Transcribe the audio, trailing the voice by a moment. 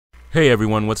Hey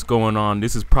everyone, what's going on?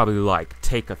 This is probably like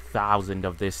take 1,000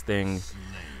 of this thing.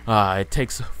 It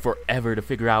takes forever to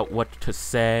figure out what to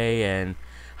say and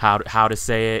how to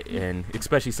say it, and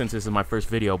especially since this is my first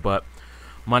video. But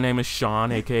my name is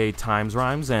Sean, aka Times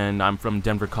Rhymes, and I'm from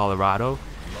Denver, Colorado.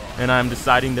 And I'm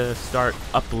deciding to start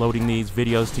uploading these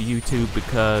videos to YouTube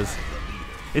because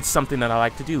it's something that I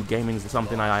like to do. Gaming is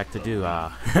something I like to do.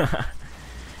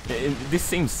 This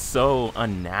seems so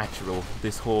unnatural,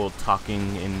 this whole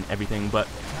talking and everything, but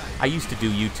I used to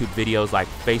do YouTube videos like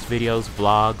face videos,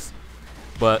 vlogs,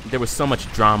 but there was so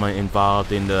much drama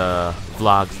involved in the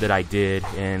vlogs that I did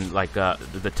and like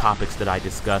the topics that I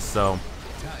discussed. So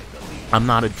I'm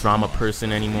not a drama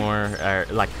person anymore.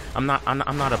 I'm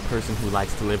not a person who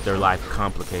likes to live their life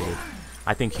complicated.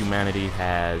 I think humanity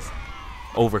has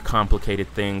overcomplicated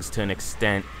things to an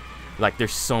extent. Like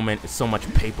there's so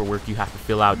much paperwork you have to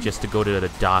fill out just to go to the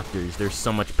doctors. There's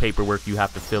so much paperwork you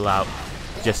have to fill out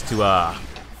just to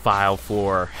file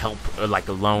for help or like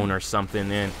a loan or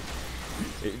something. And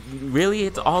really,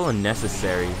 it's all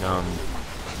unnecessary.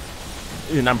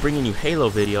 And I'm bringing you Halo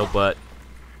video, but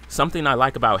something I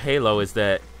like about Halo is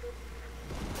that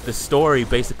the story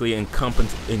basically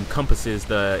encompasses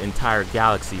the entire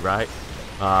galaxy, right?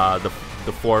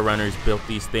 The Forerunners built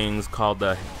these things called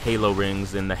the Halo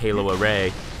Rings and the Halo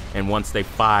Array, and once they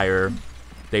fire,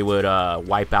 they would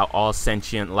wipe out all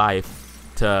sentient life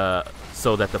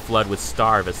so that the Flood would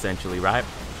starve, essentially, right?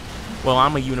 Well,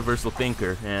 I'm a universal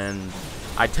thinker, and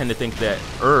I tend to think that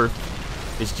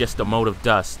Earth is just a mote of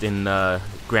dust in the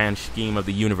grand scheme of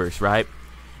the universe, right?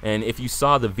 And if you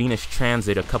saw the Venus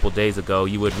transit a couple days ago,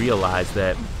 you would realize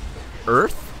that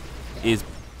Earth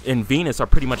and Venus are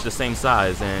pretty much the same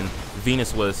size, and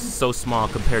Venus was so small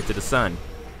compared to the sun.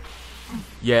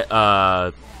 Yet,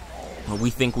 we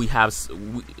think we have,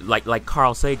 like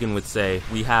Carl Sagan would say,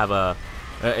 we have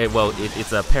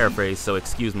it's a paraphrase, so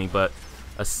excuse me, but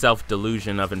a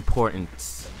self-delusion of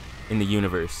importance in the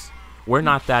universe. We're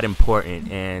not that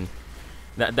important, and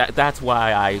that's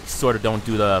why I sort of don't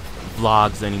do the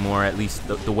vlogs anymore, at least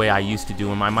the way I used to do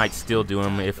them. I might still do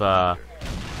them if,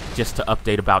 just to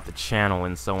update about the channel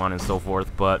and so on and so forth,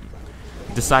 but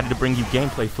decided to bring you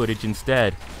gameplay footage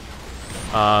instead.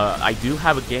 I do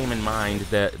have a game in mind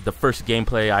that the first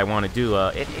gameplay I want to do,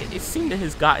 it seemed to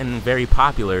has gotten very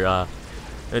popular,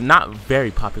 not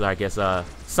very popular, I guess,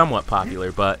 somewhat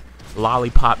popular, but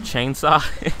Lollipop Chainsaw.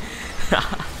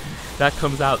 That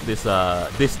comes out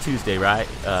this Tuesday, right?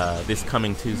 This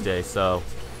coming Tuesday, so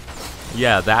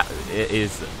yeah, that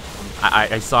is.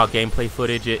 I saw gameplay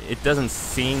footage. It doesn't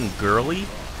seem girly,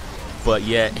 but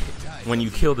yet when you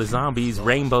kill the zombies,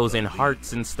 rainbows and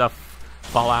hearts and stuff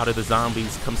fall out of the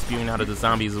zombies, come spewing out of the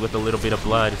zombies with a little bit of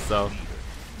blood. So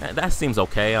that seems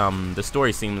okay. The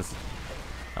story seems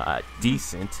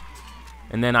decent.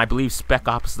 And then I believe Spec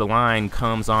Ops: The Line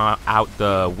comes out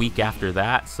the week after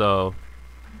that. So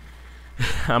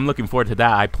I'm looking forward to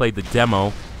that. I played the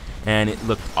demo, and it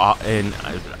looked and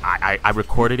I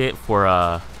recorded it for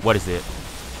what is it?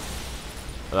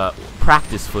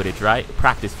 Practice footage, right?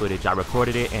 Practice footage. I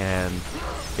recorded it, and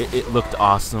it looked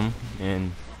awesome,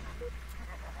 and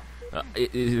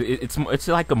it's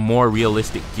like a more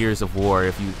realistic Gears of War.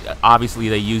 If you obviously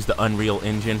they used the Unreal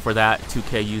Engine for that.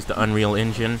 2K used the Unreal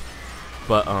Engine,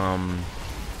 but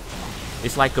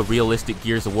it's like a realistic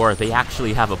Gears of War. They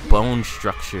actually have a bone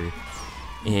structure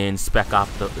in Spec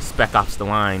Ops: The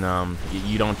Line.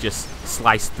 You don't just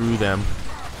slice through them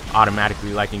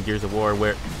automatically like in Gears of War,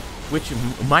 which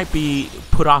might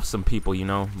put off some people, you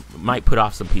know, might put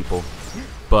off some people.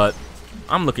 But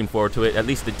I'm looking forward to it. At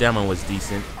least the demo was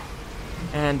decent.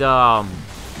 And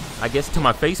I guess to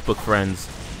my Facebook friends,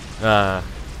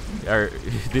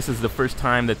 this is the first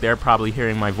time that they're probably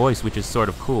hearing my voice, which is sort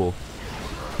of cool.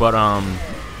 But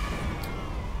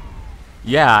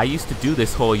yeah, I used to do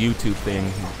this whole YouTube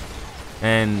thing,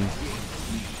 and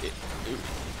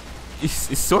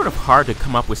it's sort of hard to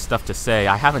come up with stuff to say.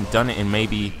 I haven't done it in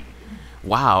maybe,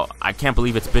 wow, I can't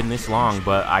believe it's been this long,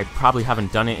 but I probably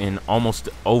haven't done it in a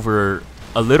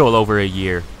little over a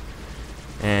year.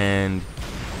 And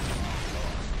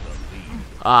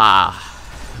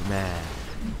man,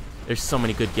 there's so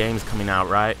many good games coming out,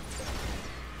 right?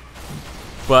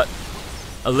 But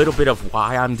a little bit of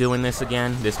why I'm doing this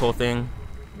again, this whole thing.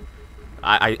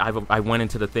 I went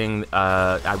into the thing.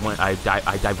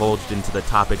 I divulged into the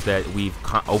topic that we've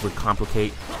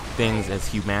overcomplicate things as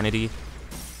humanity.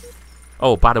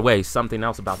 Oh, by the way, something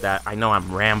else about that. I know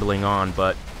I'm rambling on,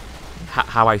 but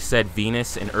how I said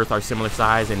Venus and Earth are similar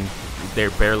size, and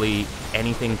they're barely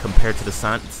anything compared to the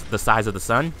sun, the size of the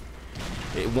sun.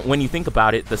 When you think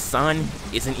about it, the sun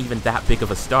isn't even that big of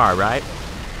a star, right?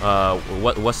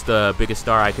 what's the biggest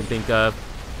star I can think of?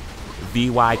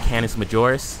 VY Canis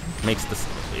Majoris makes the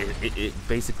it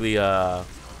basically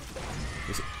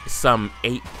some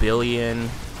 8 billion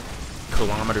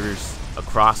kilometers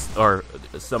across, or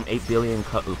some 8 billion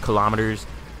kilometers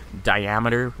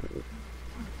diameter,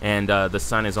 and the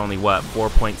sun is only what,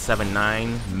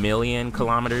 4.79 million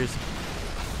kilometers,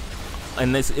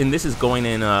 and this is going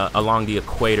in along the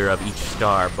equator of each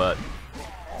star. But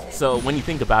so when you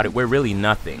think about it, we're really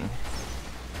nothing.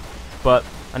 But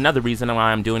another reason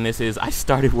why I'm doing this is I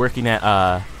started working at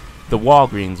the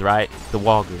Walgreens, right? The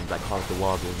Walgreens, I call it the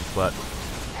Walgreens, but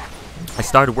I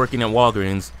started working at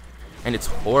Walgreens, and it's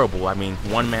horrible. I mean,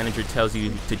 one manager tells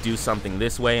you to do something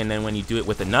this way, and then when you do it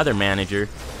with another manager,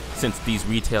 since these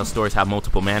retail stores have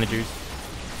multiple managers,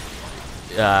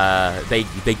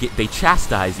 they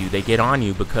chastise you, they get on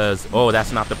you because, oh,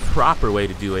 that's not the proper way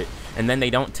to do it, and then they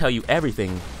don't tell you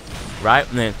everything, right?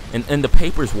 And the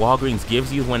papers Walgreens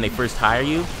gives you when they first hire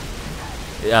you,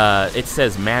 it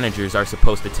says managers are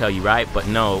supposed to tell you, right? But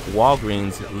no,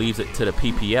 Walgreens leaves it to the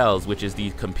PPLs, which is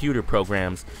these computer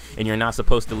programs, and you're not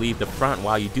supposed to leave the front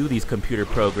while you do these computer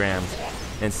programs,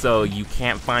 and so you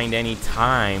can't find any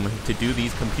time to do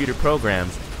these computer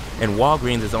programs. And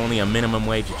Walgreens is only a minimum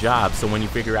wage job, so when you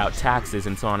figure out taxes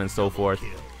and so on and so forth,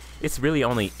 it's really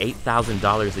only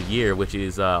 $8,000 a year, which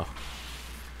is how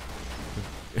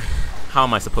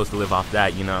am I supposed to live off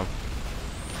that, you know?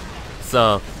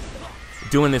 So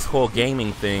doing this whole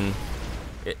gaming thing,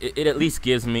 it at least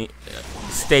gives me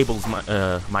stables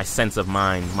my sense of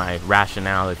mind, my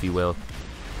rationale, if you will.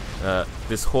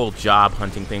 This whole job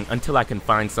hunting thing, until I can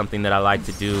find something that I like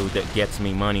to do that gets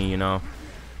me money, you know,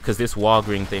 because this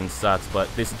Walgreens thing sucks. But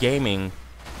this gaming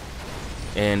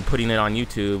and putting it on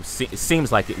YouTube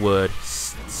seems like it would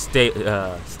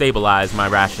stabilize my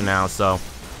rationale, so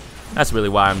that's really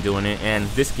why I'm doing it. And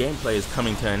this gameplay is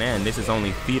coming to an end. This is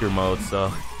only theater mode,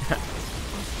 so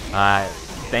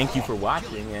thank you for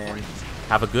watching, and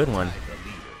have a good one.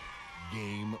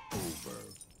 Game over.